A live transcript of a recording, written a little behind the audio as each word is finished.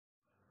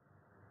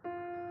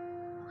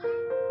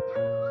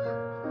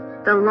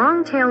The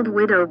long-tailed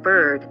widow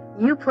bird,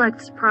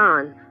 Euplectes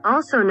progne,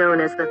 also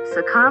known as the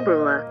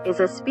sakabula, is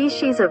a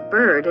species of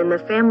bird in the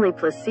family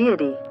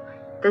Ploceidae.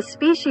 The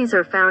species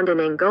are found in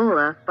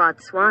Angola,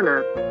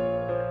 Botswana,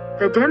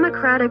 the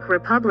Democratic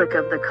Republic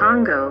of the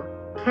Congo,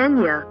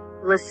 Kenya,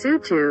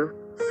 Lesotho,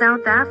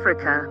 South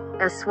Africa,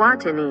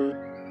 Eswatini,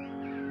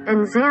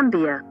 and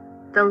Zambia.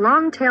 The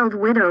long-tailed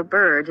widow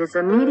bird is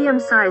a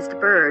medium-sized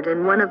bird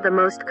and one of the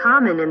most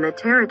common in the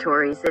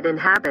territories it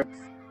inhabits.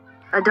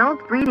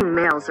 Adult breeding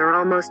males are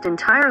almost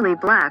entirely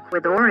black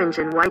with orange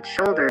and white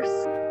shoulders,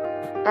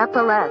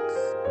 epaulets,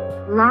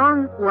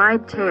 long,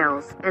 wide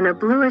tails, and a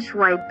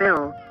bluish-white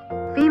bill.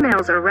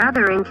 Females are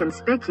rather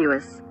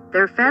inconspicuous,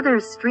 their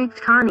feathers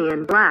streaked tawny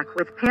and black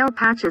with pale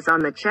patches on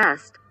the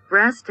chest,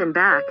 breast and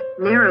back,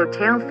 narrow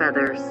tail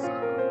feathers,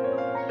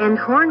 and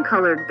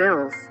horn-colored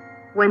bills.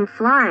 When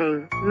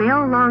flying,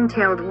 male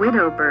long-tailed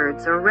widow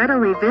birds are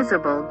readily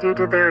visible due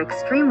to their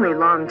extremely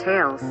long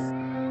tails.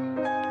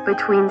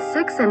 Between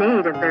 6 and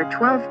 8 of their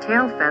 12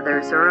 tail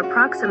feathers are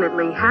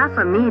approximately half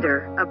a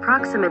meter,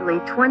 approximately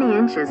 20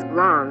 inches,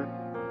 long.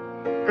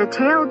 The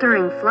tail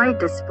during flight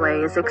display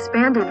is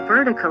expanded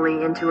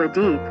vertically into a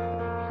deep,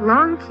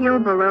 long keel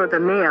below the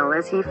male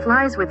as he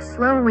flies with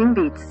slow wing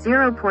beats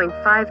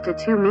 0.5 to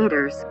 2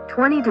 meters,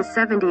 20 to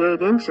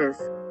 78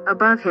 inches,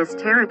 above his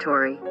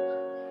territory.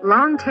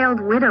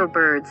 Long-tailed widow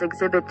birds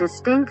exhibit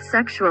distinct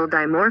sexual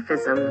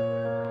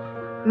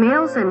dimorphism.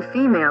 Males and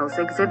females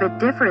exhibit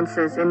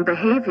differences in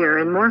behavior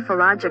and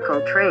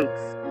morphological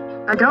traits.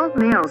 Adult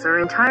males are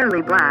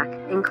entirely black,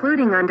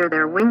 including under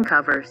their wing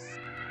covers.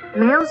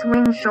 Males'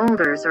 wing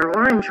shoulders are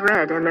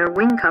orange-red and their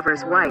wing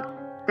covers white.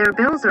 Their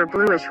bills are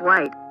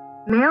bluish-white.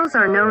 Males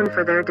are known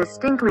for their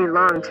distinctly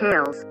long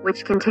tails,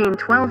 which contain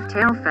 12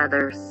 tail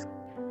feathers.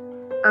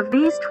 Of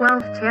these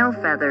 12 tail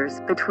feathers,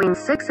 between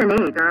 6 and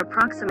 8 are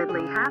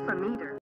approximately half a meter.